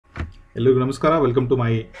ಎಲ್ಲರಿಗೂ ನಮಸ್ಕಾರ. Welcome to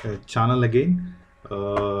my channel again.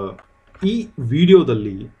 ಈ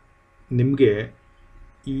ವಿಡಿಯೋದಲ್ಲಿ ನಿಮಗೆ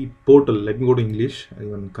ಈ portal, let me go to English,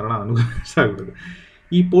 ಇವನ್ ಕನ್ನಡ ಅನುಭವಿಸ ಆಗ್ಬಿಡುತ್ತೆ.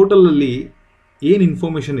 ಈ ಪೋರ್ಟಲಲ್ಲಿ ಏನು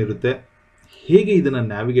ಇನ್ಫಾರ್ಮೇಷನ್ ಇರುತ್ತೆ, ಹೇಗೆ ಇದನ್ನು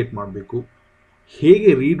ನ್ಯಾವಿಗೇಟ್ ಮಾಡಬೇಕು,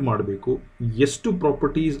 ಹೇಗೆ ರೀಡ್ ಮಾಡಬೇಕು, ಎಷ್ಟು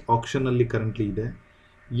ಪ್ರಾಪರ್ಟೀಸ್ ಆಕ್ಷನಲ್ಲಿ ಕರೆಂಟ್ಲಿ ಇದೆ,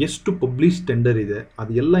 ಎಷ್ಟು ಪಬ್ಲಿಷ್ ಟೆಂಡರ್ ಇದೆ,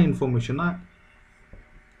 ಅದೆಲ್ಲ ಇನ್ಫಾರ್ಮೇಷನ್ನ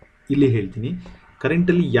ಇಲ್ಲಿ ಹೇಳ್ತೀನಿ.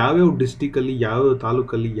 ಕರೆಂಟಲ್ಲಿ ಯಾವ್ಯಾವ ಡಿಸ್ಟಿಕಲ್ಲಿ, ಯಾವ್ಯಾವ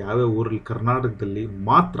ತಾಲೂಕಲ್ಲಿ, ಯಾವ್ಯಾವ ಊರಲ್ಲಿ, ಕರ್ನಾಟಕದಲ್ಲಿ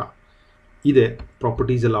ಮಾತ್ರ ಇದೆ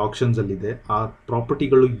ಪ್ರಾಪರ್ಟೀಸ್ ಎಲ್ಲ ಆಕ್ಷನ್ಸಲ್ಲಿದೆ. ಆ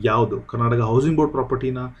ಪ್ರಾಪರ್ಟಿಗಳು ಯಾವುದು, Karnataka housing board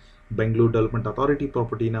ಪ್ರಾಪರ್ಟಿನ, Bengaluru development authority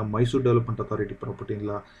ಪ್ರಾಪರ್ಟಿನ, Mysuru development authority property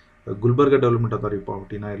ಇಲ್ಲ, ಗುಲ್ಬರ್ಗ ಡೆವಲಪ್ಮೆಂಟ್ ಅಥಾರಿಟಿ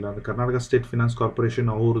ಪ್ರಾಪರ್ಟಿನ, ಇಲ್ಲ ಕರ್ನಾಟಕ ಸ್ಟೇಟ್ ಫಿನಾನ್ಸ್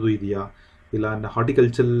ಕಾರ್ಪೊರೇಷನ್ ಅವ್ರದ್ದು ಇದೆಯಾ, ಇಲ್ಲ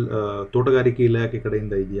ಹಾರ್ಟಿಕಲ್ಚರ್ ತೋಟಗಾರಿಕೆ ಇಲಾಖೆ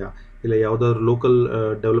ಕಡೆಯಿಂದ ಇದೆಯಾ, ಇಲ್ಲ ಯಾವುದಾದ್ರು local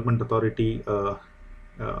development authority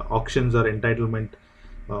actions R entitlement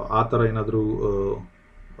ಆ ಥರ ಏನಾದರೂ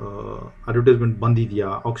ಅಡ್ವರ್ಟೈಸ್ಮೆಂಟ್ ಬಂದಿದೆಯಾ,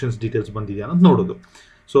 ಆಕ್ಷನ್ಸ್ ಡೀಟೇಲ್ಸ್ ಬಂದಿದೆಯಾ ಅಂತ ನೋಡೋದು.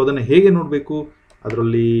 ಸೊ ಅದನ್ನು ಹೇಗೆ ನೋಡಬೇಕು,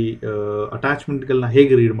 ಅದರಲ್ಲಿ ಅಟ್ಯಾಚ್ಮೆಂಟ್ಗಳನ್ನ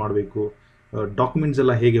ಹೇಗೆ ರೀಡ್ ಮಾಡಬೇಕು, ಡಾಕ್ಯುಮೆಂಟ್ಸ್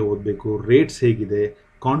ಎಲ್ಲ ಹೇಗೆ ಓದಬೇಕು, ರೇಟ್ಸ್ ಹೇಗಿದೆ,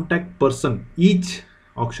 ಕಾಂಟ್ಯಾಕ್ಟ್ ಪರ್ಸನ್ ಈಚ್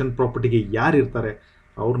ಆಕ್ಷನ್ ಪ್ರಾಪರ್ಟಿಗೆ ಯಾರು ಇರ್ತಾರೆ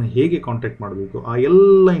ಅವ್ರನ್ನ ಹೇಗೆ ಕಾಂಟ್ಯಾಕ್ಟ್ ಮಾಡಬೇಕು, ಆ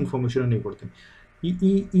ಎಲ್ಲ ಇನ್ಫಾರ್ಮೇಷನ್ ನೀವು ಕೊಡ್ತೀನಿ.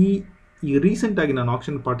 ಈ ಈ ಈ ರೀಸೆಂಟಾಗಿ ನಾನು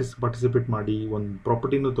ಆಕ್ಷನ್ ಪಾರ್ಟಿಸಿಪೇಟ್ ಮಾಡಿ ಒಂದು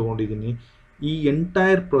ಪ್ರಾಪರ್ಟಿನೂ ತೊಗೊಂಡಿದ್ದೀನಿ. ಈ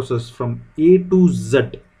entire process from A to Z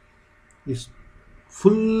is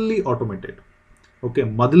fully automated. Okay,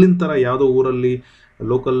 ಮೊದಲಿನ ಥರ ಯಾವುದೋ ಊರಲ್ಲಿ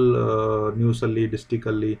ಲೋಕಲ್ ನ್ಯೂಸಲ್ಲಿ,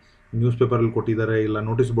 ಡಿಸ್ಟಿಕಲ್ಲಿ ನ್ಯೂಸ್ ಪೇಪರಲ್ಲಿ ಕೊಟ್ಟಿದ್ದಾರೆ, ಇಲ್ಲ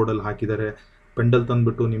ನೋಟಿಸ್ ಬೋರ್ಡಲ್ಲಿ ಹಾಕಿದ್ದಾರೆ, ಪೆಂಡಲ್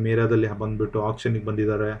ತಂದುಬಿಟ್ಟು ನಿಮ್ಮ ಏರಿಯಾದಲ್ಲಿ ಬಂದುಬಿಟ್ಟು ಆಕ್ಷನಿಗೆ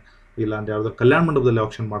ಬಂದಿದ್ದಾರೆ, ಇಲ್ಲ ಅಂದರೆ ಯಾವುದೋ ಕಲ್ಯಾಣ ಮಂಡಪದಲ್ಲಿ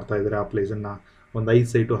ಆಕ್ಷನ್ ಮಾಡ್ತಾ ಇದ್ದಾರೆ. ಆ ಪ್ಲೇಸನ್ನು ಒಂದು 5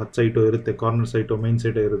 ಸೈಟು 10 ಸೈಟು ಇರುತ್ತೆ, ಕಾರ್ನರ್ ಸೈಟು ಮೈನ್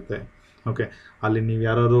ಸೈಟು ಇರುತ್ತೆ. ಓಕೆ, ಅಲ್ಲಿ ನೀವು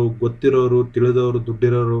ಯಾರು ಗೊತ್ತಿರೋರು, ತಿಳಿದವರು,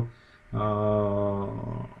 ದುಡ್ಡಿರೋರು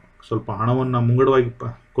ಸ್ವಲ್ಪ ಹಣವನ್ನು ಮುಂಗಡವಾಗಿ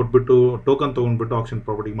ಕೊಟ್ಬಿಟ್ಟು ಟೋಕನ್ ತೊಗೊಂಡ್ಬಿಟ್ಟು ಆಕ್ಷನ್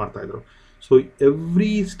ಪ್ರಾಪರ್ಟಿಗೆ ಮಾಡ್ತಾಯಿದ್ರು. So every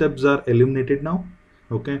steps R eliminated ನಾವು.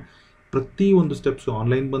 ಓಕೆ, ಪ್ರತಿಯೊಂದು ಸ್ಟೆಪ್ಸು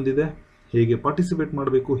ಆನ್ಲೈನ್ ಬಂದಿದೆ. ಹೇಗೆ ಪಾರ್ಟಿಸಿಪೇಟ್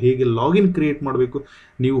ಮಾಡಬೇಕು, ಹೇಗೆ ಲಾಗಿನ್ ಕ್ರಿಯೇಟ್ ಮಾಡಬೇಕು.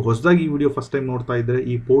 ನೀವು ಹೊಸದಾಗಿ ಈ ವಿಡಿಯೋ ಫಸ್ಟ್ ಟೈಮ್ ನೋಡ್ತಾ ಇದ್ದರೆ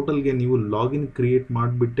ಈ ಪೋರ್ಟಲ್ಗೆ ನೀವು ಲಾಗಿನ್ ಕ್ರಿಯೇಟ್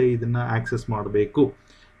ಮಾಡಿಬಿಟ್ಟೆ ಇದನ್ನು ಆ್ಯಕ್ಸೆಸ್ ಮಾಡಬೇಕು.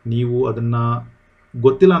 ನೀವು ಅದನ್ನು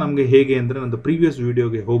ಗೊತ್ತಿಲ್ಲ ನಮಗೆ ಹೇಗೆ ಅಂದರೆ, ನಂದು ಪ್ರೀವಿಯಸ್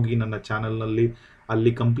ವೀಡಿಯೋಗೆ ಹೋಗಿ ನನ್ನ ಚಾನಲ್ನಲ್ಲಿ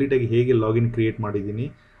ಅಲ್ಲಿ ಕಂಪ್ಲೀಟಾಗಿ ಹೇಗೆ ಲಾಗಿನ್ ಕ್ರಿಯೇಟ್ ಮಾಡಿದ್ದೀನಿ,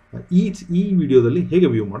 ಈ ವಿಡಿಯೋದಲ್ಲಿ ಹೇಗೆ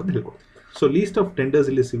ವ್ಯೂ ಮಾಡೋದು ಹೇಳ್ಕೊಡ್ತೀನಿ. ಸೊ ಲೀಸ್ಟ್ ಆಫ್ ಟೆಂಡರ್ಸ್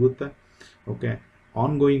ಇಲ್ಲಿ ಸಿಗುತ್ತೆ. ಓಕೆ,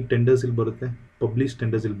 ಆನ್ ಗೋಯಿಂಗ್ ಟೆಂಡರ್ಸ್ ಇಲ್ಲಿ ಬರುತ್ತೆ, ಪಬ್ಲಿಷ್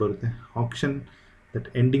ಟೆಂಡರ್ಸ್ ಇಲ್ಲಿ ಬರುತ್ತೆ, action that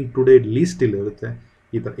ending today list ಇಲ್ಲಿ ಇರುತ್ತೆ.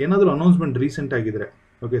 ಈ ಥರ ಏನಾದರೂ ಅನೌನ್ಸ್ಮೆಂಟ್ ರೀಸೆಂಟ್ ಆಗಿದ್ದರೆ,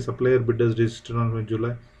 okay, supplier bidders register on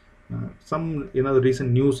July, some ಏನಾದರೂ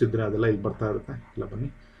ರೀಸೆಂಟ್ ನ್ಯೂಸ್ ಇದ್ದರೆ ಅದೆಲ್ಲ ಇಲ್ಲಿ ಬರ್ತಾ ಇರುತ್ತೆ. ಇಲ್ಲ ಬನ್ನಿ.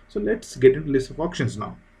 So let's get in list of actions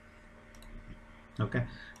ನಾವು. ಓಕೆ,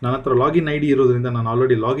 ನನ್ನ ಹತ್ರ ಲಾಗಿನ್ ID ಇರೋದ್ರಿಂದ ನಾನು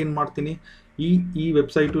ಆಲ್ರೆಡಿ ಲಾಗಿನ್ ಮಾಡ್ತೀನಿ. ಈ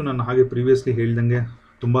ವೆಬ್ಸೈಟು ನಾನು ಹಾಗೆ ಪ್ರೀವಿಯಸ್ಲಿ ಹೇಳ್ದಂಗೆ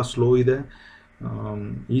ತುಂಬ ಸ್ಲೋ ಇದೆ.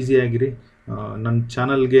 ಈಸಿಯಾಗಿರಿ. ನನ್ನ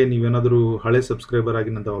ಚಾನಲ್ಗೆ ನೀವೇನಾದರೂ ಹಳೆ ಸಬ್ಸ್ಕ್ರೈಬರ್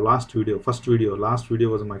ಆಗಿ ನಂದು last video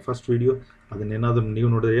was my first video. ಅದನ್ನೇನಾದರೂ ನೀವು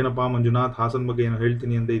ನೋಡಿದ್ರೆ, ಏನಪ್ಪ ಮಂಜುನಾಥ್ ಹಾಸನ್ ಬಗ್ಗೆ ಏನೋ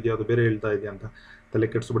ಹೇಳ್ತೀನಿ ಅಂತ ಇದೆಯಾ, ಅದು ಬೇರೆ ಹೇಳ್ತಾ ಇದೆಯಾ ಅಂತ ತಲೆ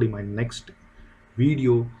ಕೆಡಿಸ್ಬೇಡಿ. My next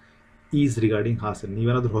video is regarding Haasan.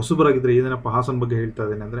 ನೀವೇನಾದರೂ ಹೊಸಬರಾಗಿದ್ದರೆ, ಏನೇನಪ್ಪ ಹಾಸನ್ ಬಗ್ಗೆ ಹೇಳ್ತಾ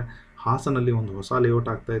ಇದ್ದೇನೆ ಅಂದರೆ, ಹಾಸನಲ್ಲಿ ಒಂದು ಹೊಸ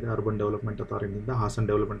ಲೇಔಟ್ ಆಗ್ತಾಯಿದೆ ಅರ್ಬನ್ ಡೆವಲಪ್ಮೆಂಟ್ ಅಥಾರಿಟಿಯಿಂದ, ಹಾಸನ್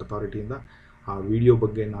ಡೆವಲಪ್ಮೆಂಟ್ ಅಥಾರಿಟಿಯಿಂದ. ಆ ವಿಡಿಯೋ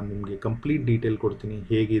ಬಗ್ಗೆ ನಾನು ನಿಮಗೆ ಕಂಪ್ಲೀಟ್ ಡೀಟೇಲ್ ಕೊಡ್ತೀನಿ.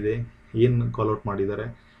 ಹೇಗಿದೆ, ಏನು ಕಾಲ್ಔಟ್ ಮಾಡಿದ್ದಾರೆ,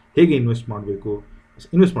 ಹೇಗೆ ಇನ್ವೆಸ್ಟ್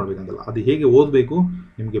ಮಾಡಬೇಕಂತಲ್ಲ, ಅದು ಹೇಗೆ ಓದಬೇಕು,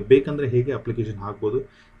 ನಿಮಗೆ ಬೇಕಂದರೆ ಹೇಗೆ ಅಪ್ಲಿಕೇಶನ್ ಹಾಕ್ಬೋದು,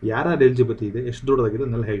 ಯಾರ್ಯಾರು ಎಲಿಜಿಬಿಲಿಟಿ ಇದೆ, ಎಷ್ಟು ದೊಡ್ಡದಾಗಿದೆ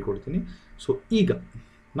ಅದನ್ನೆಲ್ಲ ಹೇಳ್ಕೊಡ್ತೀನಿ. ಸೊ ಈಗ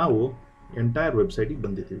ನಾವು ಎಂಟೈರ್ ವೆಬ್ಸೈಟಿಗೆ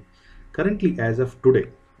ಬಂದಿದ್ದೀವಿ. Currently as of today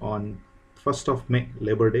on 1st of May,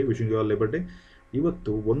 labour day, wishing you all labour day.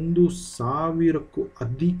 ಇವತ್ತು 1,000ಕ್ಕೂ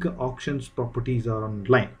ಅಧಿಕ ಆಕ್ಷನ್ಸ್ ಪ್ರಾಪರ್ಟೀಸ್ ಆರ್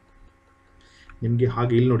ಆನ್ಲೈನ್. ನಿಮಗೆ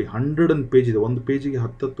ಹಾಗೆ ಇಲ್ಲಿ ನೋಡಿ 100 ಪೇಜ್ ಇದೆ. ಒಂದು ಪೇಜಿಗೆ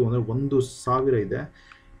 10 ಅಂದರೆ 1,000 ಇದೆ.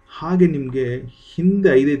 ಹಾಗೆ ನಿಮಗೆ ಹಿಂದೆ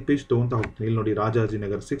 5 ಪೇಜ್ ತೊಗೊತಾ ಹೋಗ್ತೀನಿ. ಇಲ್ಲಿ ನೋಡಿ,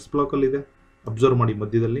 ರಾಜಾಜಿನಗರ್ 6 ಬ್ಲಾಕಲ್ಲಿದೆ, ಅಬ್ಸರ್ವ್ ಮಾಡಿ,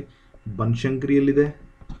 ಮಧ್ಯದಲ್ಲಿ ಬನಶಂಕರಿಯಲ್ಲಿದೆ.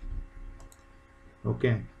 ಓಕೆ,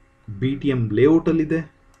 BTM ಲೇಔಟಲ್ಲಿದೆ,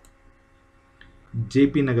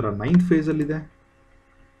 JP ನಗರ 9th ಫೇಸಲ್ಲಿದೆ.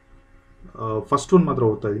 ಫಸ್ಟ್ ಒನ್ ಮಾತ್ರ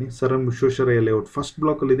ಓದ್ತಾ ಇದ್ದೀನಿ, sir M Visvesvaraya layout first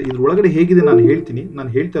ಬ್ಲಾಕಲ್ಲಿದೆ. ಇದ್ರ ಒಳಗಡೆ ಹೇಗಿದೆ ನಾನು ಹೇಳ್ತೀನಿ. ನಾನು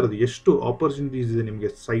ಹೇಳ್ತಾ ಇರೋದು ಎಷ್ಟು ಆಪರ್ಚುನಿಟೀಸ್ ಇದೆ ನಿಮಗೆ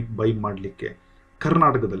ಸೈಟ್ ಬೈ ಮಾಡಲಿಕ್ಕೆ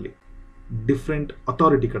ಕರ್ನಾಟಕದಲ್ಲಿ ಡಿಫ್ರೆಂಟ್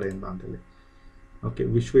ಅಥಾರಿಟಿ ಕಡೆಯಿಂದ ಅಂತೇಳಿ. ಓಕೆ,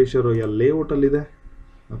 ವಿಶ್ವೇಶ್ವರಯ್ಯ ಲೇಔಟಲ್ಲಿದೆ.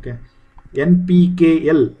 ಓಕೆ,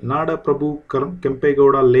 NPKL ನಾಡಪ್ರಭು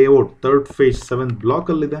Kempegowda layout 3rd phase 7th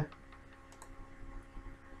ಬ್ಲಾಕಲ್ಲಿದೆ.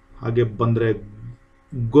 ಹಾಗೆ ಬಂದರೆ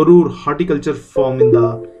ಗೊರೂರ್ ಹಾರ್ಟಿಕಲ್ಚರ್ ಫಾರ್ಮಿಂದ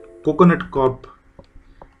ಕೋಕೋನಟ್ ಕಾರ್ಪ್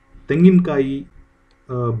ತೆಂಗಿನಕಾಯಿ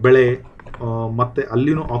ಬೆಳೆ, ಮತ್ತು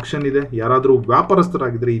ಅಲ್ಲಿನೂ ಆಕ್ಷನ್ ಇದೆ. ಯಾರಾದರೂ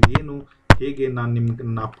ವ್ಯಾಪಾರಸ್ಥರಾಗಿದ್ದರೆ ಇದೇನು ಹೇಗೆ ನಾನು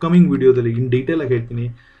ನನ್ನ ಅಪ್ಕಮಿಂಗ್ ವೀಡಿಯೋದಲ್ಲಿ ಇನ್ ಡೀಟೇಲಾಗಿ ಹೇಳ್ತೀನಿ.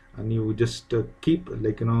 ನೀವು ಜಸ್ಟ್ ಕೀಪ್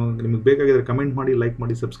ನಿಮಗೆ ಬೇಕಾಗಿದ್ದರೆ ಕಮೆಂಟ್ ಮಾಡಿ, ಲೈಕ್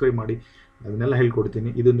ಮಾಡಿ, ಸಬ್ಸ್ಕ್ರೈಬ್ ಮಾಡಿ, ಅದನ್ನೆಲ್ಲ ಹೇಳ್ಕೊಡ್ತೀನಿ.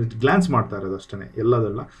 ಇದನ್ನು ಗ್ಲಾನ್ಸ್ ಮಾಡ್ತಾ ಇರೋದು ಅಷ್ಟೇ,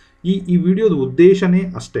 ಎಲ್ಲದಲ್ಲ. ಈ ವಿಡಿಯೋದ ಉದ್ದೇಶನೇ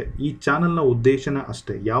ಅಷ್ಟೇ, ಈ ಚಾನಲ್ನ ಉದ್ದೇಶನೇ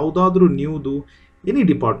ಅಷ್ಟೇ. ಯಾವುದಾದ್ರೂ ನ್ಯೂದು any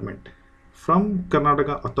department from Karnataka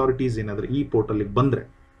authorities ಏನಾದರೂ ಈ ಪೋರ್ಟಲಿಗೆ ಬಂದರೆ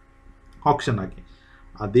ಆಕ್ಷನ್ ಆಗಿ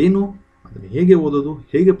ಅದೇನು, ಅದನ್ನು ಹೇಗೆ ಓದೋದು,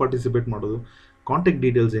 ಹೇಗೆ ಪಾರ್ಟಿಸಿಪೇಟ್ ಮಾಡೋದು, ಕಾಂಟ್ಯಾಕ್ಟ್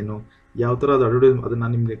ಡೀಟೇಲ್ಸ್ ಏನು, ಯಾವ ಥರದ ಅಡ್ವರ್ಟೈಸ್, ಅದನ್ನು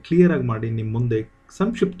ನಿಮಗೆ ಕ್ಲಿಯರಾಗಿ ಮಾಡಿ ನಿಮ್ಮ ಮುಂದೆ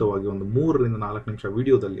ಸಂಕ್ಷಿಪ್ತವಾಗಿ ಒಂದು 3 ರಿಂದ 4 ನಿಮಿಷ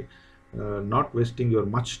ವಿಡಿಯೋದಲ್ಲಿ, not wasting your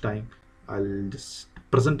much time, I will just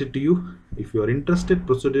present it to you. If you are interested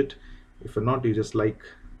proceed it, if you not you just like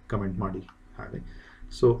comment ಮಾಡಿ ಹಾಗೆ.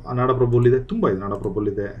 ಸೊ ನಾಡಪ್ರಭುಲಿದೆ, ತುಂಬ ಇದೆ.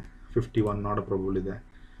 ನಾಡಪ್ರಭುಲಿದೆ 51 ನಾಡಪ್ರಭುಲಿದೆ.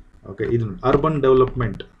 ಓಕೆ, ಇದು ಅರ್ಬನ್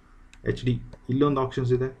ಡೆವಲಪ್ಮೆಂಟ್ HD ಇಲ್ಲೊಂದು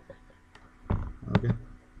ಆಪ್ಷನ್ಸ್ ಇದೆ. Okay,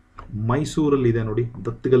 ಮೈಸೂರಲ್ಲಿದೆ ನೋಡಿ,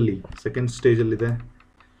 ದತ್ತಗಲ್ಲಿ second ಸ್ಟೇಜಲ್ಲಿದೆ.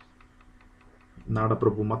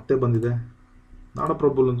 ನಾಡಪ್ರಭು ಮತ್ತೆ ಬಂದಿದೆ.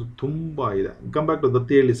 ನಾಡಪ್ರಭುಲಂತೂ ತುಂಬ ಇದೆ. Come back to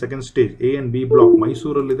ದತ್ತಿಹಳ್ಳಿ second stage A and B block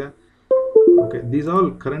ಮೈಸೂರಲ್ಲಿದೆ. Okay, these all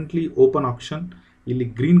currently open action. ಇಲ್ಲಿ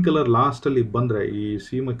ಗ್ರೀನ್ ಕಲರ್ ಲಾಸ್ಟಲ್ಲಿ ಬಂದರೆ ಈ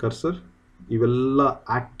ಸೀಮ ಕರ್ಸರ್, ಇವೆಲ್ಲ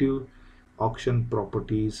ಆಕ್ಟಿವ್ ಆಕ್ಷನ್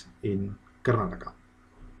ಪ್ರಾಪರ್ಟೀಸ್ ಇನ್ ಕರ್ನಾಟಕ.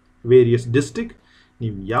 ವೇರಿಯಸ್ ಡಿಸ್ಟಿಕ್,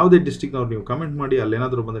 ನೀವು ಯಾವುದೇ ಡಿಸ್ಟಿಕ್ನವ್ರು ನೀವು ಕಮೆಂಟ್ ಮಾಡಿ,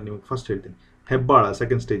 ಅಲ್ಲೇನಾದರೂ ಬಂದರೆ ನೀವು ಫಸ್ಟ್ ಹೇಳ್ತೀನಿ. Hebbal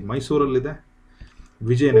second stage ಮೈಸೂರಲ್ಲಿದೆ.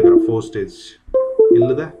 Vijayanagara 4th stage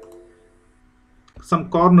ಇಲ್ಲಿದೆ. ಸಮ್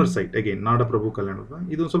ಕಾರ್ನರ್ ಸೈಟ್ ಅಗೇನ್ ನಾಡಪ್ರಭು ಕಲ್ಯಾಣ.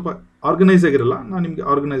 ಇದು ಸ್ವಲ್ಪ ಆರ್ಗನೈಸ್ ಆಗಿರಲ್ಲ, ನಾನು ನಿಮಗೆ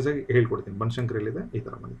ಆರ್ಗನೈಸ್ ಆಗಿ ಹೇಳ್ಕೊಡ್ತೀನಿ. ಬನಶಂಕರಿಯಲ್ಲಿದೆ, ಈ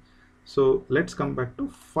ಥರ ಬಂದು. So let's come back to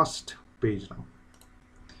first page ನಾವು.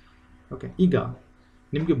 ಓಕೆ, ಈಗ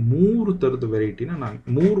ನಿಮಗೆ 3 ಥರದ ವೆರೈಟಿನ ನಾನು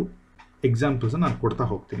 3 ಎಕ್ಸಾಂಪಲ್ಸ್ ನಾನು ಕೊಡ್ತಾ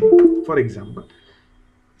ಹೋಗ್ತೀನಿ. For example,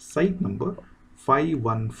 site number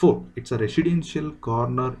 514. It's a residential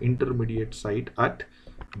corner intermediate site at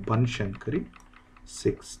Banshankari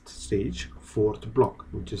 6th stage 4th block,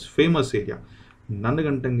 which is famous area. ನನ್ನ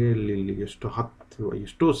ಗಂಟಂಗೆ ಇಲ್ಲಿ ಎಷ್ಟೋ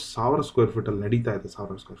 1000 ಸ್ಕ್ವೇರ್ ಫೀಟಲ್ಲಿ ನಡೀತಾ ಇದೆ.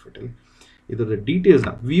 1000 ಸ್ಕ್ವೇರ್ ಫೀಟಲ್ಲಿ ಇದರ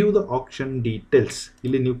ಡೀಟೇಲ್ಸ್ನ ವ್ಯೂ ದ ಆಕ್ಷನ್ ಡೀಟೇಲ್ಸ್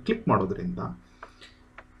ಇಲ್ಲಿ ನೀವು ಕ್ಲಿಕ್ ಮಾಡೋದ್ರಿಂದ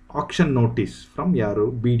ಆಕ್ಷನ್ ನೋಟಿಸ್ ಫ್ರಮ್ ಯಾರು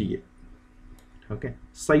BDA. ಓಕೆ,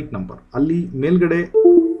 ಸೈಟ್ ನಂಬರ್ ಅಲ್ಲಿ ಮೇಲ್ಗಡೆ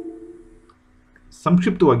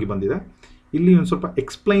ಸಂಕ್ಷಿಪ್ತವಾಗಿ ಬಂದಿದೆ. ಇಲ್ಲಿ ಒಂದು ಸ್ವಲ್ಪ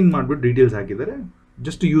ಎಕ್ಸ್ಪ್ಲೈನ್ ಮಾಡಿಬಿಟ್ಟು ಡೀಟೇಲ್ಸ್ ಹಾಕಿದ್ದಾರೆ,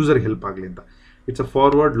 ಜಸ್ಟ್ ಯೂಸರ್ಗೆ ಹೆಲ್ಪ್ ಆಗಲಿ ಅಂತ. It's a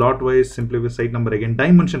forward lot wise simplify site number again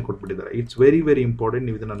dimension ಕೊಟ್ಬಿಟ್ಟಿದ್ದಾರೆ. It's very very important,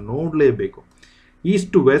 ನೀವು ಇದನ್ನು ನೋಡಲೇಬೇಕು. East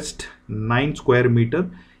to West 9 square metre.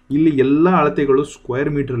 ಇಲ್ಲಿ ಎಲ್ಲ ಅಳತೆಗಳು ಸ್ಕ್ವೇರ್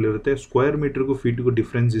ಮೀಟ್ರಲ್ಲಿರುತ್ತೆ. ಸ್ಕ್ವೇರ್ ಮೀಟ್ರಿಗೂ ಫೀಟ್ಗೂ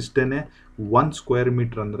ಡಿಫ್ರೆನ್ಸ್ ಇಷ್ಟೇ. 1 ಸ್ಕ್ವೇರ್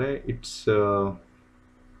ಮೀಟ್ರ್ ಅಂದರೆ ಇಟ್ಸ್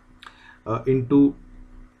ಇಂಟು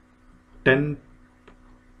 10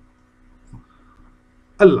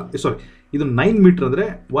 ಅಲ್ಲ, ಸಾರಿ, ಇದು 9 ಮೀಟರ್ ಅಂದರೆ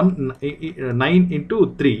 9 into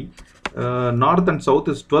 3. North and south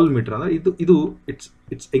is 12 metre ಅಂದರೆ ಇದು it's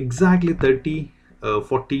exactly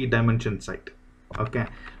 30-40 dimension site. Okay,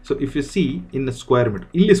 so if U C in square metre,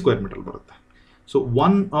 ಇಲ್ಲಿ ಸ್ಕ್ವೇರ್ ಮೀಟರ್ ಬರುತ್ತೆ. ಸೊ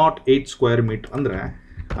 108 ಸ್ಕ್ವೇರ್ ಮೀಟರ್ ಅಂದರೆ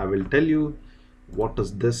I will tell you what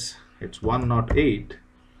is this. It's 108.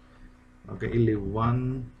 Okay, ಇಲ್ಲಿ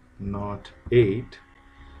 108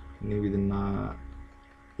 ನೀವು ಇದನ್ನು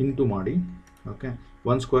into ಮಾಡಿ. Okay,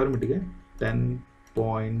 1 square ಮೀಟರ್ಗೆ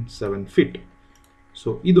 10.7 ಫೀಟ್. ಸೊ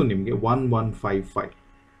ಇದು ನಿಮಗೆ 1155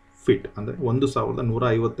 ಫೀಟ್ ಅಂದರೆ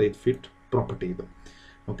 1155 ಫೀಟ್ ಪ್ರಾಪರ್ಟಿ ಇದು.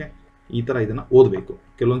 ಓಕೆ, ಈ ಥರ ಇದನ್ನು ಓದಬೇಕು.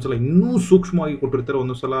 ಕೆಲವೊಂದು ಸಲ ಇನ್ನೂ ಸೂಕ್ಷ್ಮವಾಗಿ ಕೊಟ್ಟಿರ್ತಾರೆ,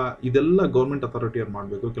 ಒಂದೊಂದು ಸಲ ಇದೆಲ್ಲ ಗೌರ್ಮೆಂಟ್ ಅಥಾರಿಟಿಯವ್ರು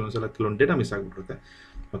ಮಾಡಬೇಕು, ಕೆಲವೊಂದು ಡೇಟಾ ಮಿಸ್ ಆಗಿಬಿಟ್ಟಿರುತ್ತೆ.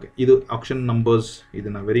 ಓಕೆ, ಇದು ಆಕ್ಷನ್ ನಂಬರ್ಸ್,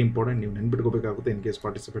 ಇದನ್ನು ವೆರಿ ಇಂಪಾರ್ಟೆಂಟ್, ನೀವು ನೆನ್ಪಿಟ್ಕೋಬೇಕಾಗುತ್ತೆ in case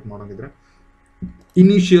participate ಮಾಡೋಂಗಿದ್ರೆ.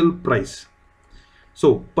 Initial price, so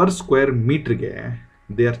per square ಮೀಟ್ರಿಗೆ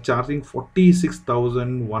they are charging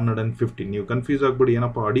 46,150. ನೀವು ಕನ್ಫ್ಯೂಸ್ ಆಗಿಬಿಡಿ,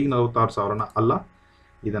 ಏನಪ್ಪ ಅಡಿಗೆ 46,000 ಅಲ್ಲ.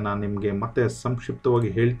 ಇದನ್ನು ನಿಮಗೆ ಮತ್ತೆ ಸಂಕ್ಷಿಪ್ತವಾಗಿ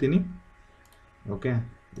ಹೇಳ್ತೀನಿ. ಓಕೆ,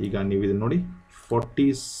 ಈಗ ನೀವು ಇದನ್ನು ನೋಡಿ,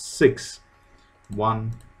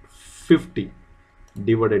 46,150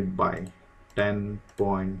 ಡಿವೈಡೆಡ್ ಬೈ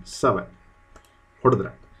 10.7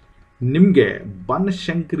 ಹೊಡೆದ್ರೆ ನಿಮಗೆ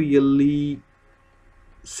ಬನಶಂಕರಿಯಲ್ಲಿ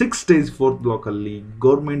 6th stage 4th ಬ್ಲಾಕಲ್ಲಿ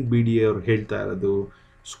government BDA ಅವರು ಹೇಳ್ತಾ ಇರೋದು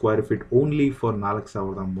ಸ್ಕ್ವೇರ್ ಫೀಟ್ ಓನ್ಲಿ ಫಾರ್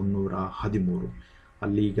 4,313.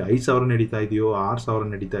 ಅಲ್ಲಿ ಈಗ 5,000 ನಡೀತಾ ಇದೆಯೋ, 6,000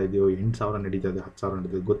 ನಡೀತಾ ಇದೆಯೋ, 8,000 ನಡೀತಾ ಇದೆಯೋ, 10,000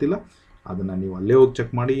 ನಡೀತಾ ಗೊತ್ತಿಲ್ಲ. ಅದನ್ನು ನೀವು ಅಲ್ಲೇ ಹೋಗಿ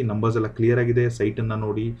ಚೆಕ್ ಮಾಡಿ. ನಂಬರ್ಸ್ ಎಲ್ಲ ಕ್ಲಿಯರ್ ಆಗಿದೆ, ಸೈಟನ್ನು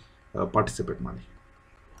ನೋಡಿ ಪಾರ್ಟಿಸಿಪೇಟ್ ಮಾಡಿ.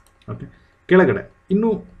 ಓಕೆ, ಕೆಳಗಡೆ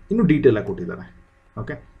ಇನ್ನೂ ಡೀಟೇಲಾಗಿ ಕೊಟ್ಟಿದ್ದಾರೆ.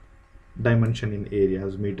 ಓಕೆ, ಡೈಮೆನ್ಷನ್ ಇನ್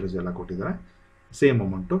ಏರಿಯಾಸ್, ಮೀಟರ್ಸ್ ಎಲ್ಲ ಕೊಟ್ಟಿದ್ದಾರೆ. Same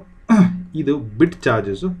amount. ಇದು ಬಿಟ್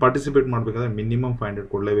ಚಾರ್ಜಸ್ಸು. ಪಾರ್ಟಿಸಿಪೇಟ್ ಮಾಡಬೇಕಾದ್ರೆ ಮಿನಿಮಮ್ 500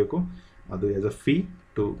 ಕೊಡಲೇಬೇಕು. ಅದು as a fee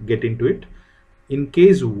to get in to it. In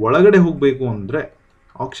case ಒಳಗಡೆ ಹೋಗಬೇಕು ಅಂದರೆ,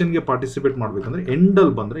 ಆಕ್ಷನ್ಗೆ ಪಾರ್ಟಿಸಿಪೇಟ್ ಮಾಡಬೇಕಂದ್ರೆ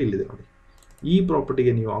ಎಂಡಲ್ಲಿ ಬಂದರೆ ಇಲ್ಲಿದೆ ನೋಡಿ, ಈ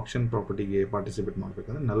ಪ್ರಾಪರ್ಟಿಗೆ ನೀವು ಆಕ್ಷನ್ ಪ್ರಾಪರ್ಟಿಗೆ ಪಾರ್ಟಿಸಿಪೇಟ್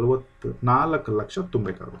ಮಾಡಬೇಕಂದ್ರೆ 44 ಲಕ್ಷ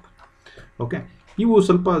ತುಂಬಬೇಕಾಗುತ್ತೆ. ಓಕೆ, ಇವು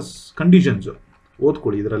ಸ್ವಲ್ಪ ಕಂಡೀಷನ್ಸು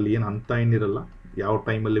ಓದ್ಕೊಳ್ಳಿ. ಇದರಲ್ಲಿ ಏನು ಅಂತ ಏನಿರಲ್ಲ. ಯಾವ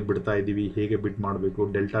ಟೈಮಲ್ಲಿ ಬಿಡ್ತಾ ಇದ್ದೀವಿ, ಹೇಗೆ ಬಿಡ್ ಮಾಡಬೇಕು,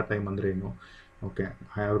 ಡೆಲ್ಟಾ ಟೈಮ್ ಅಂದರೆ ಏನು. Okay,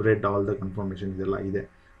 I have read all the confirmation, ಇದೆಲ್ಲ ಇದೆ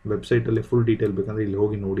ವೆಬ್ಸೈಟಲ್ಲಿ. ಫುಲ್ ಡೀಟೇಲ್ ಬೇಕಂದರೆ ಇಲ್ಲಿ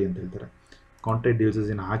ಹೋಗಿ ನೋಡಿ ಅಂತ ಹೇಳ್ತಾರೆ. ಕಾಂಟ್ಯಾಕ್ಟ್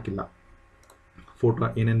ಡೀಟೇಲ್ಸ್ ಏನು ಹಾಕಿಲ್ಲ. ಫೋಟೋ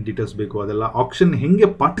ಏನೇನು ಡೀಟೇಲ್ಸ್ ಬೇಕು ಅದೆಲ್ಲ. ಆಕ್ಷನ್ ಹೇಗೆ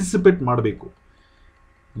ಪಾರ್ಟಿಸಿಪೇಟ್ ಮಾಡಬೇಕು,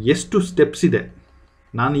 ಎಷ್ಟು ಸ್ಟೆಪ್ಸ್ ಇದೆ,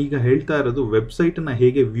 ನಾನು ಈಗ ಹೇಳ್ತಾ ಇರೋದು ವೆಬ್ಸೈಟನ್ನು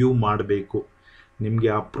ಹೇಗೆ ವ್ಯೂ ಮಾಡಬೇಕು, ನಿಮಗೆ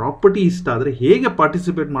ಆ ಪ್ರಾಪರ್ಟಿ ಇಷ್ಟ ಆದರೆ ಹೇಗೆ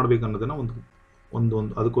ಪಾರ್ಟಿಸಿಪೇಟ್ ಮಾಡಬೇಕು ಅನ್ನೋದನ್ನು ಒಂದು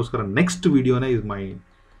ಅದಕ್ಕೋಸ್ಕರ next ವೀಡಿಯೋನೇ is my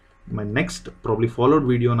next probably followed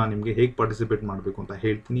video. ನಾನು ನಿಮಗೆ ಹೇಗೆ ಪಾರ್ಟಿಸಿಪೇಟ್ ಮಾಡಬೇಕು ಅಂತ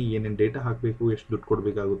ಹೇಳ್ತೀನಿ, ಏನೇನು ಡೇಟಾ ಹಾಕಬೇಕು, ಎಷ್ಟು ದುಡ್ಡು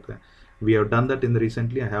ಕೊಡಬೇಕಾಗುತ್ತೆ. We have done that in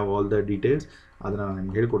recently, I have all the details, ಅದನ್ನು ನಾನು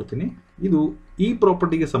ನಿಮ್ಗೆ ಹೇಳ್ಕೊಡ್ತೀನಿ. ಇದು ಈ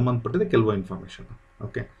ಪ್ರಾಪರ್ಟಿಗೆ ಸಂಬಂಧಪಟ್ಟಿದೆ ಕೆಲವು information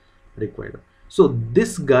okay required. So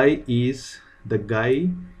this guy is the Guy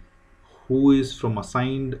who is from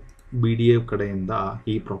assigned BDA ಕಡೆಯಿಂದ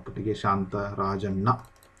ಈ ಪ್ರಾಪರ್ಟಿಗೆ ಶಾಂತ ರಾಜಣ್ಣ.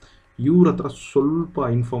 ಇವ್ರ ಹತ್ರ ಸ್ವಲ್ಪ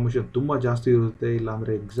ಇನ್ಫಾರ್ಮೇಷನ್ ತುಂಬ ಜಾಸ್ತಿ ಇರುತ್ತೆ,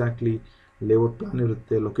 ಇಲ್ಲಾಂದರೆ ಎಕ್ಸಾಕ್ಟ್ಲಿ ಲೇಔಟ್ ಪ್ಲಾನ್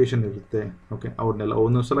ಇರುತ್ತೆ, ಲೊಕೇಶನ್ ಇರುತ್ತೆ. ಓಕೆ ಅವ್ರನ್ನೆಲ್ಲ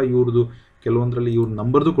ಒಂದೊಂದು ಸಲ ಇವ್ರದ್ದು ಕೆಲವೊಂದರಲ್ಲಿ ಇವ್ರ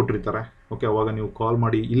ನಂಬರ್ದು ಕೊಟ್ಟಿರ್ತಾರೆ. ಓಕೆ ಅವಾಗ ನೀವು ಕಾಲ್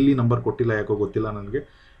ಮಾಡಿ ಇಲ್ಲಿ ನಂಬರ್ ಕೊಟ್ಟಿಲ್ಲ ಯಾಕೋ ಗೊತ್ತಿಲ್ಲ ನನಗೆ,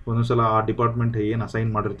 ಒಂದೊಂದು ಸಲ ಆ ಡಿಪಾರ್ಟ್ಮೆಂಟ್ ಏನು ಅಸೈನ್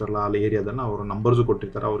ಮಾಡಿರ್ತಾರಲ್ಲ ಅಲ್ಲಿ ಏರಿಯಾದನ್ನು ಅವರ ನಂಬರ್ಸು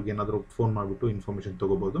ಕೊಟ್ಟಿರ್ತಾರೆ, ಅವ್ರಿಗೆ ಏನಾದರೂ ಫೋನ್ ಮಾಡಿಬಿಟ್ಟು ಇನ್ಫಾರ್ಮೇಷನ್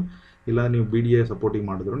ತೊಗೋಬೋದು. ಇಲ್ಲ ನೀವು BDA ಸಪೋರ್ಟಿಂಗ್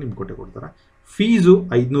ಮಾಡಿದ್ರು ನಿಮ್ಗೆ ಕೊಡ್ತಾರೆ. ಫೀಸು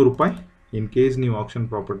 500 ರೂಪಾಯಿ ಇನ್ ಕೇಸ್ ನೀವು ಆಕ್ಷನ್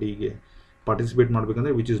ಪ್ರಾಪರ್ಟಿಗೆ ಪಾರ್ಟಿಸಿಪೇಟ್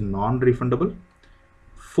ಮಾಡಬೇಕಂದ್ರೆ, which is non refundable.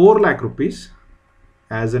 4 lakh rupees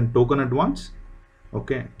as an token advance.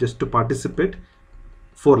 Okay just to participate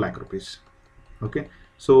 4 lakh rupees. Okay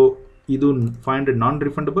so ಇದು 500 ನಾನ್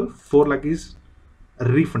refundable, 4 lakh is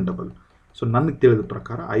refundable. So ನನಗೆ ತಿಳಿದ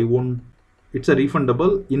ಪ್ರಕಾರ it's a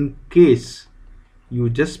refundable in case you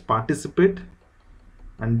just participate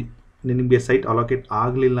and ನಿಮಗೆ site allocate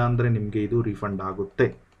ಆಗಲಿಲ್ಲ ಅಂದರೆ ನಿಮಗೆ ಇದು refund ಆಗುತ್ತೆ.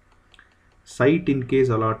 ಸೈಟ್ ಇನ್ ಕೇಸ್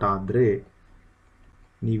ಅಲಾಟ್ ಆದರೆ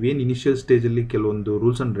ನೀವೇನು ಇನಿಷಿಯಲ್ ಸ್ಟೇಜಲ್ಲಿ ಕೆಲವೊಂದು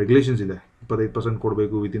ರೂಲ್ಸ್ ಆ್ಯಂಡ್ ರೆಗ್ಯುಲೇಷನ್ಸ್ ಇದೆ, 25%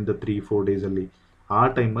 ಕೊಡಬೇಕು ವಿತಿನ್ ದ 3-4 ಡೇಸಲ್ಲಿ. ಆ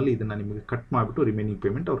ಟೈಮಲ್ಲಿ ಇದನ್ನು ನಿಮಗೆ ಕಟ್ ಮಾಡಿಬಿಟ್ಟು ರಿಮೈನಿಂಗ್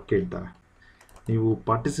ಪೇಮೆಂಟ್ ಅವ್ರು ಕೇಳ್ತಾರೆ. ನೀವು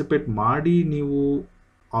ಪಾರ್ಟಿಸಿಪೇಟ್ ಮಾಡಿ ನೀವು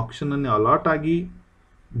ಆಕ್ಷನನ್ನು ಅಲಾಟ್ ಆಗಿ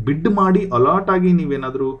ಬಿಡ್ ಮಾಡಿ ಅಲಾಟ್ ಆಗಿ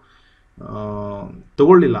ನೀವೇನಾದರೂ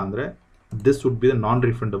ತಗೊಳ್ಳಿಲ್ಲ ಅಂದರೆ this would be the non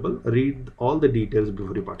refundable. Read all the details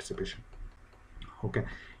before you participation. Okay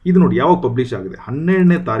ಇದು ನೋಡಿ ಯಾವಾಗ ಪಬ್ಲಿಷ್ ಆಗಿದೆ,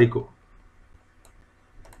 12ನೇ ತಾರೀಕು.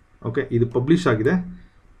 ಓಕೆ ಇದು ಪಬ್ಲಿಷ್ ಆಗಿದೆ.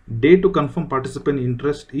 Day to confirm participant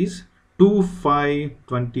interest is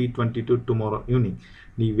 2/5/2022 tomorrow evening.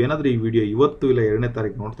 ನೀವೇನಾದರೂ ಈ ವಿಡಿಯೋ ಇವತ್ತು ಇಲ್ಲ 2ನೇ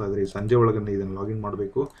ತಾರೀಕು ನೋಡ್ತಾ ಇದ್ರಿ, ಸಂಜೆ ಒಳಗಡೆ ಇದನ್ನು ಲಾಗಿನ್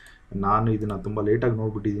ಮಾಡಬೇಕು. ನಾನು ಇದನ್ನು ತುಂಬ ಲೇಟಾಗಿ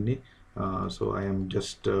ನೋಡ್ಬಿಟ್ಟಿದ್ದೀನಿ, so I am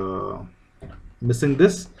just missing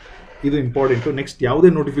this. ಇದು ಇಂಪಾರ್ಟೆಂಟು. ನೆಕ್ಸ್ಟ್ ಯಾವುದೇ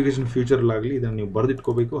ನೋಟಿಫಿಕೇಶನ್ ಫ್ಯೂಚರಲ್ಲಾಗಲಿ ಇದನ್ನು ನೀವು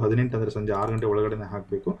ಬರೆದಿಟ್ಕೋಬೇಕು. 18 ಅಂದರೆ ಸಂಜೆ 6 ಗಂಟೆ ಒಳಗಡೆ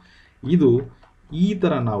ಹಾಕಬೇಕು. ಇದು ಈ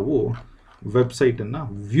ಥರ ನಾವು ವೆಬ್ಸೈಟನ್ನು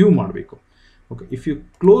ವ್ಯೂ ಮಾಡಬೇಕು. Okay if you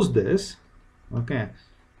close this, okay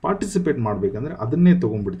participate ಮಾಡಬೇಕಂದ್ರೆ ಅದನ್ನೇ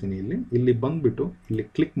ತೊಗೊಂಡ್ಬಿಡ್ತೀನಿ. ಇಲ್ಲಿ ಬಂದುಬಿಟ್ಟು ಇಲ್ಲಿ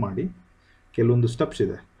ಕ್ಲಿಕ್ ಮಾಡಿ, ಕೆಲವೊಂದು ಸ್ಟೆಪ್ಸ್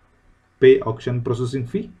ಇದೆ. ಪೇ ಆಕ್ಷನ್ ಪ್ರೊಸೆಸಿಂಗ್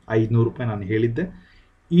ಫೀ 500 ರೂಪಾಯಿ ನಾನು ಹೇಳಿದ್ದೆ.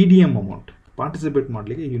 EDM ಅಮೌಂಟ್ ಪಾರ್ಟಿಸಿಪೇಟ್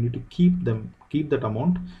ಮಾಡಲಿಕ್ಕೆ you need to keep that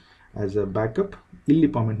amount as a backup. ಇಲ್ಲಿ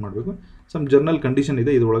ಪೇಮೆಂಟ್ ಮಾಡಬೇಕು. ಸಮ್ ಜರ್ನಲ್ ಕಂಡೀಷನ್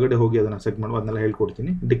ಇದೆ, ಇದು ಒಳಗಡೆ ಹೋಗಿ ಅದನ್ನು ಸೆಟ್ ಮಾಡಿ ಅದನ್ನೆಲ್ಲ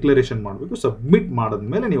ಹೇಳ್ಕೊಡ್ತೀನಿ. ಡಿಕ್ಲರೇಷನ್ ಮಾಡಬೇಕು, ಸಬ್ಮಿಟ್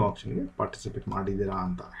ಮಾಡಿದ್ಮೇಲೆ ನೀವು ಆಕ್ಷನ್ಗೆ ಪಾರ್ಟಿಸಿಪೇಟ್ ಮಾಡಿದ್ದೀರಾ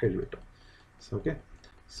ಅಂತ ಹೇಳಿಬಿಟ್ಟು. ಓಕೆ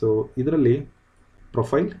ಸೊ ಇದರಲ್ಲಿ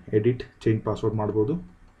ಪ್ರೊಫೈಲ್ ಎಡಿಟ್ ಚೇಂಜ್ ಪಾಸ್ವರ್ಡ್ ಮಾಡ್ಬೋದು.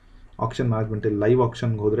 ಆಕ್ಷನ್ ಮ್ಯಾನೇಜ್ಮೆಂಟಲ್ಲಿ ಲೈವ್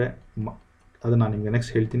ಆಕ್ಷನ್ಗೆ ಹೋದರೆ ಅದನ್ನು ನಾನು ನಿಮಗೆ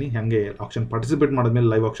ನೆಕ್ಸ್ಟ್ ಹೇಳ್ತೀನಿ. ಹಾಗೆ ಆಕ್ಷನ್ ಪಾರ್ಟಿಸಿಪೇಟ್ ಮಾಡಿದ್ಮೇಲೆ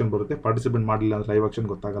ಲೈವ್ ಆಕ್ಷನ್ ಬರುತ್ತೆ. ಪಾರ್ಟಿಸಿಪೇಟ್ ಮಾಡಲಿಲ್ಲ ಅಂದರೆ ಲೈವ್ ಆಕ್ಷನ್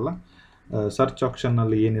ಗೊತ್ತಾಗಲ್ಲ. ಸರ್ಚ್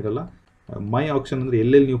ಆಕ್ಷನಲ್ಲಿ ಏನಿರಲ್ಲ. ಮೈ ಆಕ್ಷನ್ ಅಂದರೆ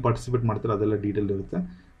ಎಲ್ಲೆಲ್ಲಿ ನೀವು ಪಾರ್ಟಿಸಿಪೇಟ್ ಮಾಡ್ತೀರೋ ಅದೆಲ್ಲ ಡೀಟೇಲ್ ಇರುತ್ತೆ.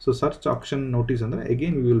 ಸೊ ಸರ್ಚ್ ಆಕ್ಷನ್ ನೋಟಿಸ್ ಅಂದರೆ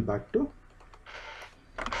again we will back to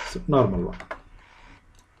normal one.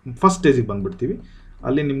 First ಸ್ಟೇಜಿಗೆ ಬಂದುಬಿಡ್ತೀವಿ.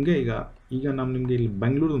 ಅಲ್ಲಿ ನಿಮಗೆ ಈಗ ನಾನು ನಿಮಗೆ ಇಲ್ಲಿ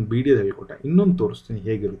ಬೆಂಗಳೂರು ಒಂದು BDA ಹೇಳ್ಕೊಟ್ಟೆ. ಇನ್ನೊಂದು ತೋರಿಸ್ತೀನಿ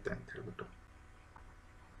ಹೇಗಿರುತ್ತೆ ಅಂತ ಹೇಳ್ಬಿಟ್ಟು.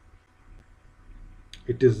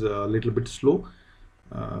 It is a little bit slow.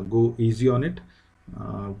 Go easy on it.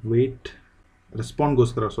 Wait. Respond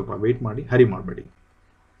ಗೋಸ್ಕರ ಸ್ವಲ್ಪ ವೇಟ್ ಮಾಡಿ, ಹರಿ ಮಾಡಬೇಡಿ.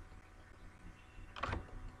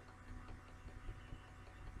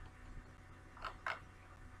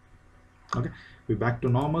 Okay, we back to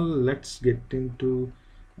normal. Let's get into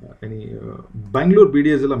any Bangalore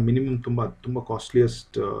BDAs ಎಲ್ಲ ಮಿನಿಮಮ್ ತುಂಬ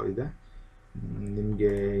ಕಾಸ್ಟ್ಲಿಯಸ್ಟ್ ಇದೆ.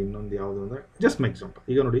 ನಿಮಗೆ ಇನ್ನೊಂದು ಯಾವುದು ಅಂದರೆ ಜಸ್ಟ್ ಮೈ ಎಕ್ಸಾಂಪಲ್.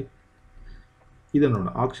 ಈಗ ನೋಡಿ ಇದೆ ನೋಡೋಣ,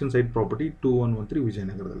 ಆಕ್ಷನ್ ಸೈಟ್ ಪ್ರಾಪರ್ಟಿ 2113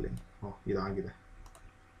 ವಿಜಯನಗರದಲ್ಲಿ. ಇದಾಗಿದೆ.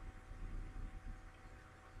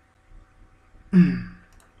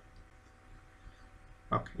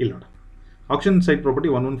 ಓಕೆ ಇಲ್ಲ ನೋಡ, action site property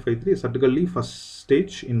 1153 ಸಟ್ಗಳ್ಳಿ first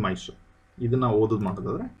stage ಇನ್ ಮೈಸೂರು. ಇದನ್ನು ಓದೋದು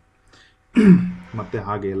ಮಾಡೋದಾದರೆ ಮತ್ತೆ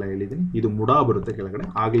ಹಾಗೆ ಎಲ್ಲ ಹೇಳಿದ್ದೀನಿ. ಇದು ಮುಡಾ ಬರುತ್ತೆ ಕೆಳಗಡೆ,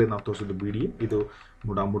 ಆಗಲೇ ನಾವು ತೋರಿಸಿದ್ದು BDA. ಇದು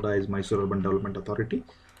MUDA is Mysuru urban development authority.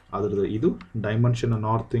 ಅದರದ್ದು ಇದು ಡೈಮೆನ್ಷನ್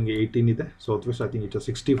ನಾರ್ತ್ ಹಿಂಗೆ 18 ಇದೆ, south West I think it's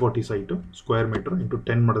 60-40 site. Square metre into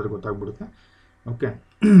 10 ಮಾಡಿದ್ರೆ ಗೊತ್ತಾಗ್ಬಿಡುತ್ತೆ. ಓಕೆ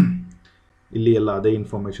ಇಲ್ಲಿ ಎಲ್ಲ ಅದೇ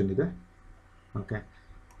ಇನ್ಫಾರ್ಮೇಷನ್ ಇದೆ. ಓಕೆ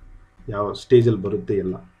ಯಾವ ಸ್ಟೇಜಲ್ಲಿ ಬರುತ್ತೆ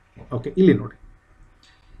ಎಲ್ಲ. ಓಕೆ ಇಲ್ಲಿ ನೋಡಿ,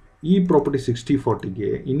 ಈ property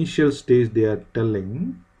 60-40ಗೆ initial stage they are telling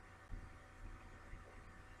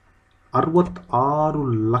 66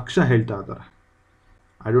 lakh ಹೇಳ್ತಾ ಇದ್ದಾರೆ.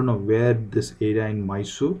 I don't know where this area in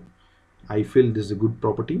Mysuru. I feel this is a good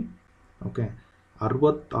property. Okay,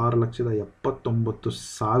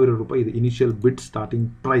 66,79,000 ರೂಪಾಯಿ ಇದು ಇನಿಷಿಯಲ್ ಬಿಡ್ ಸ್ಟಾರ್ಟಿಂಗ್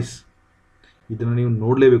ಪ್ರೈಸ್. ಇದನ್ನು ನೀವು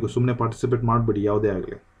ನೋಡಲೇಬೇಕು, ಸುಮ್ಮನೆ ಪಾರ್ಟಿಸಿಪೇಟ್ ಮಾಡಿಬಿಡಿ ಯಾವುದೇ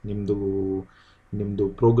ಆಗಲಿ. ನಿಮ್ಮದು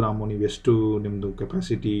ಪ್ರೋಗ್ರಾಮು, ನೀವು ಎಷ್ಟು ನಿಮ್ಮದು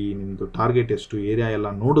ಕೆಪಾಸಿಟಿ, ನಿಮ್ಮದು ಟಾರ್ಗೆಟ್ ಎಷ್ಟು, ಏರಿಯಾ ಎಲ್ಲ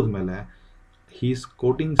ನೋಡಿದ ಮೇಲೆ he is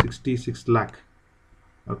quoting 66 lakh.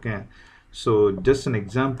 Okay, so just an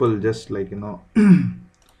example, just like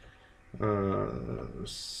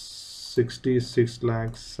 66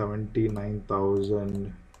 lakhs 79,000,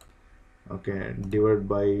 okay, divided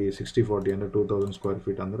by 60/40 under 2,000 square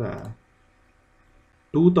feet ಅಂದ್ರೆ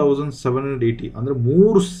 2,780 ಅಂದರೆ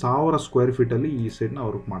 3,000 ಸ್ಕ್ವೇರ್ ಫೀಟಲ್ಲಿ ಈ ಸೈಡ್ನ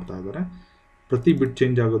ಅವ್ರು ಮಾಡ್ತಾ ಇದ್ದಾರೆ. ಪ್ರತಿ ಬಿಟ್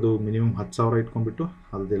ಚೇಂಜ್ ಆಗೋದು ಮಿನಿಮಮ್ 10,000 ಇಟ್ಕೊಂಡ್ಬಿಟ್ಟು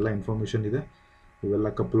ಅದೆಲ್ಲ ಇನ್ಫಾರ್ಮೇಷನ್ ಇದೆ. ಇವೆಲ್ಲ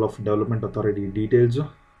couple of development authority details,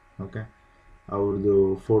 okay, ಅವ್ರದ್ದು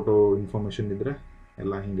ಫೋಟೋ ಇನ್ಫಾರ್ಮೇಷನ್ ಇದ್ದರೆ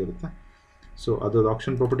ಎಲ್ಲ ಹಿಂಗಿರುತ್ತೆ. ಸೊ ಅದು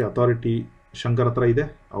ಆಕ್ಷನ್ ಪ್ರಾಪರ್ಟಿ ಅಥಾರಿಟಿ ಶಂಕರ್ ಹತ್ರ ಇದೆ,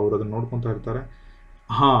 ಅವರು ಅದನ್ನು ನೋಡ್ಕೊತಾ ಇರ್ತಾರೆ.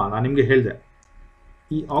 ನಾನು ನಿಮಗೆ ಹೇಳಿದೆ,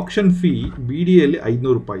 ಈ ಆಕ್ಷನ್ ಫೀ BDA ಅಲ್ಲಿ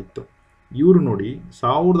 500 ರೂಪಾಯಿ ಇತ್ತು. ಇವರು ನೋಡಿ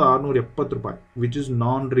 1,670 ರೂಪಾಯಿ, which is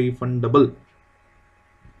non refundable.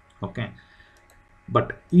 Okay,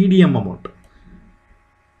 but EDM amount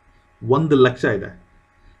 1 lakh ಇದೆ.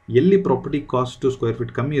 ಎಲ್ಲಿ ಪ್ರಾಪರ್ಟಿ ಕಾಸ್ಟ್ ಸ್ಕ್ವೇರ್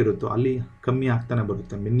ಫೀಟ್ ಕಮ್ಮಿ ಇರುತ್ತೋ ಅಲ್ಲಿ ಕಮ್ಮಿ ಆಗ್ತಾನೆ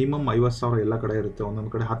ಬರುತ್ತೆ. ಮಿನಿಮಮ್ 50,000 ಎಲ್ಲ ಕಡೆ ಇರುತ್ತೆ,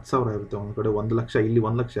 ಒಂದೊಂದು ಕಡೆ 10,000 ಇರುತ್ತೆ, ಒಂದೊಂದು ಕಡೆ 1 ಲಕ್ಷ. ಇಲ್ಲಿ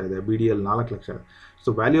 1 ಲಕ್ಷ ಇದೆ, BDA 4 ಲಕ್ಷ ಇದೆ. So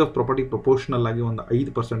value of property proportional ಆಗಿ ಒಂದು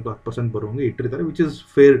 5% 10% ಬರುವಂಗೆ ಇಟ್ಟಿರ್ತಾರೆ, which is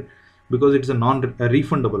fair because it's non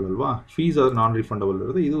refundable ಅಲ್ವಾ. ಫೀಸ್ ಆದ್ರೆ ನಾನ್ ರೀಫಂಡಬಲ್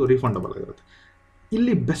ಇರುತ್ತೆ, ಇದು ರೀಫಂಡಬಲ್ ಆಗಿರುತ್ತೆ.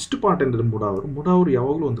 ಇಲ್ಲಿ ಬೆಸ್ಟ್ ಪಾರ್ಟ್ ಏನಂದರೆ ಮುಡಾ ಅವರು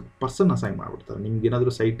ಯಾವಾಗಲೂ ಒಂದು ಪರ್ಸನ್ ಅಸೈನ್ ಮಾಡಿಬಿಡ್ತಾರೆ. ನಿಮ್ಗೆ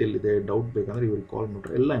ಏನಾದರೂ ಸೈಟ್ ಎಲ್ಲಿದೆ ಡೌಟ್ ಬೇಕಂದ್ರೆ ಇವ್ರಿಗೆ ಕಾಲ್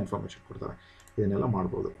ಮಾಡಿದ್ರೆ ಎಲ್ಲ ಇನ್ಫಾರ್ಮೇಷನ್ ಕೊಡ್ತಾರೆ, ಇದನ್ನೆಲ್ಲ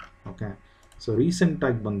ಮಾಡ್ಬೋದು. ಓಕೆ, ಸೊ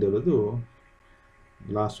ರೀಸೆಂಟಾಗಿ ಬಂದಿರೋದು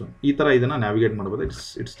ಲಾಸ್ಟ್ ಒನ್. ಈ ಥರ ಇದನ್ನು ನ್ಯಾವಿಗೇಟ್ ಮಾಡ್ಬೋದು.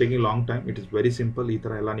 It's taking long time, it is very simple. ಈ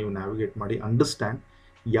ಥರ ಎಲ್ಲ ನೀವು ನ್ಯಾವಿಗೇಟ್ ಮಾಡಿ ಅಂಡರ್ಸ್ಟ್ಯಾಂಡ್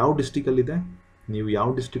ಯಾವ ಡಿಸ್ಟಿಕಲ್ಲಿದೆ, ನೀವು ಯಾವ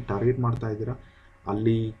ಡಿಸ್ಟಿಕ್ ಟಾರ್ಗೆಟ್ ಮಾಡ್ತಾ ಇದ್ದೀರಾ,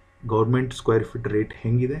 ಅಲ್ಲಿ ಗೌರ್ಮೆಂಟ್ ಸ್ಕ್ವೇರ್ ಫೀಟ್ ರೇಟ್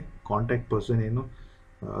ಹೆಂಗಿದೆ, ಕಾಂಟ್ಯಾಕ್ಟ್ ಪರ್ಸನ್ ಏನು,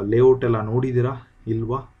 ಲೇಔಟ್ ಎಲ್ಲ ನೋಡಿದ್ದೀರಾ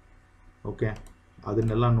ಇಲ್ವಾ, ಓಕೆ,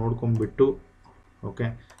 ಅದನ್ನೆಲ್ಲ ನೋಡ್ಕೊಂಬಿಟ್ಟು, ಓಕೆ,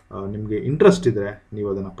 ನಿಮಗೆ ಇಂಟ್ರೆಸ್ಟ್ ಇದ್ದರೆ ನೀವು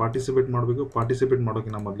ಅದನ್ನು ಪಾರ್ಟಿಸಿಪೇಟ್ ಮಾಡಬೇಕು. ಪಾರ್ಟಿಸಿಪೇಟ್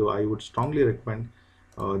ಮಾಡೋಕ್ಕಿಂತ ಮೊದಲು ಐ ವುಡ್ ಸ್ಟ್ರಾಂಗ್ಲಿ ರೆಕಮೆಂಡ್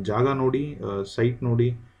ಜಾಗ ನೋಡಿ, ಸೈಟ್ ನೋಡಿ,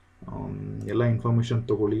 ಎಲ್ಲ ಇನ್ಫಾರ್ಮೇಷನ್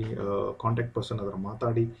ತೊಗೊಳ್ಳಿ, ಕಾಂಟ್ಯಾಕ್ಟ್ ಪರ್ಸನ್ ಅದರ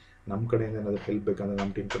ಮಾತಾಡಿ. ನಮ್ಮ ಕಡೆಯಿಂದ ಏನಾದರೂ ಹೆಲ್ಪ್ ಬೇಕಂದರೆ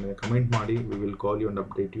ನಮ್ಮ ಟೀಮ್ ಕಡೆಯಿಂದ ಕಮೆಂಟ್ ಮಾಡಿ, we will call you and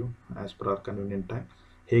update you as per R convenient time.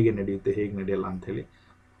 ಹೇಗೆ ನಡೆಯುತ್ತೆ, ಹೇಗೆ ನಡೆಯಲ್ಲ ಅಂಥೇಳಿ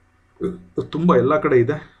ತುಂಬ ಎಲ್ಲ ಕಡೆ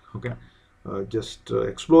ಇದೆ. Okay, just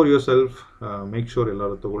explore your self, make sure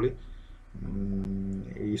ಎಲ್ಲರೂ ತೊಗೊಳ್ಳಿ.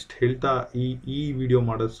 ಇಷ್ಟು ಹೇಳ್ತಾ ಈ ವಿಡಿಯೋ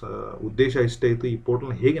ಮಾಡೋ ಉದ್ದೇಶ ಇಷ್ಟೇ ಇತ್ತು, ಈ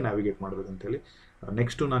ಪೋರ್ಟಲ್ನ ಹೇಗೆ ನ್ಯಾವಿಗೇಟ್ ಮಾಡಬೇಕಂತೇಳಿ.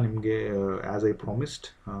 ನೆಕ್ಸ್ಟು ನಾನು ನಿಮಗೆ ಆ್ಯಸ್ ಐ ಪ್ರಾಮಿಸ್ಡ್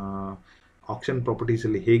ಆಕ್ಷನ್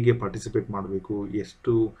ಪ್ರಾಪರ್ಟೀಸಲ್ಲಿ ಹೇಗೆ ಪಾರ್ಟಿಸಿಪೇಟ್ ಮಾಡಬೇಕು,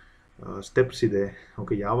 ಎಷ್ಟು ಸ್ಟೆಪ್ಸ್ ಇದೆ,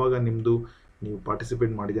 ಓಕೆ, ಯಾವಾಗ ನಿಮ್ಮದು ನೀವು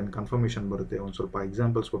ಪಾರ್ಟಿಸಿಪೇಟ್ ಮಾಡಿದೆ ಅಂತ ಕನ್ಫರ್ಮೇಷನ್ ಬರುತ್ತೆ, ಒಂದು ಸ್ವಲ್ಪ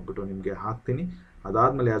ಎಕ್ಸಾಂಪಲ್ಸ್ ಕೊಟ್ಬಿಟ್ಟು ನಿಮಗೆ ಹಾಕ್ತೀನಿ.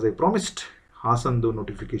 ಅದಾದಮೇಲೆ as I promised ಹಾಸನ್ದು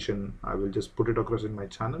notification I will just put it across in my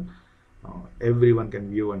channel. Every one can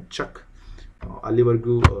view and check.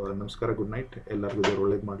 ಅಲ್ಲಿವರೆಗೂ ನಮಸ್ಕಾರ, ಗುಡ್ ನೈಟ್, ಎಲ್ಲರಿಗೂ ದೇವ್ರು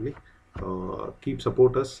ಒಳ್ಳೇದು ಮಾಡಲಿ. Keep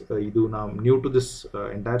supporters. ಇದು ನಾವು new to this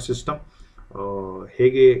entire system.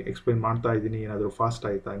 ಹೇಗೆ ಎಕ್ಸ್ಪ್ಲೈನ್ ಮಾಡ್ತಾ ಇದ್ದೀನಿ, ಏನಾದರೂ ಫಾಸ್ಟ್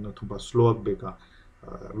ಆಯಿತಾ, ಇನ್ನೂ ತುಂಬ ಸ್ಲೋ ಆಗಬೇಕಾ,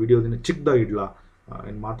 ವಿಡಿಯೋದಿನ ಚಿಕ್ಕದಾಗಿ ಇಡಲಾ,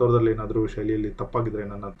 ಇನ್ನು ಮಾತಾಡೋದ್ರಲ್ಲಿ ಏನಾದರೂ ಶೈಲಿಯಲ್ಲಿ ತಪ್ಪಾಗಿದ್ದರೆ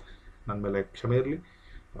ನನ್ನ ಮೇಲೆ ಕ್ಷಮೆ ಇರಲಿ.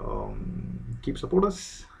 Keep supporters.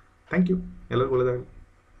 Thank you. ಎಲ್ಲರಿಗೂ ಒಳ್ಳೆಯದಾಗಲಿ.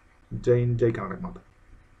 ಜೈ ಹಿಂದ್, ಜೈ ಕರ್ನಾಟಕ ಮಾತಾ.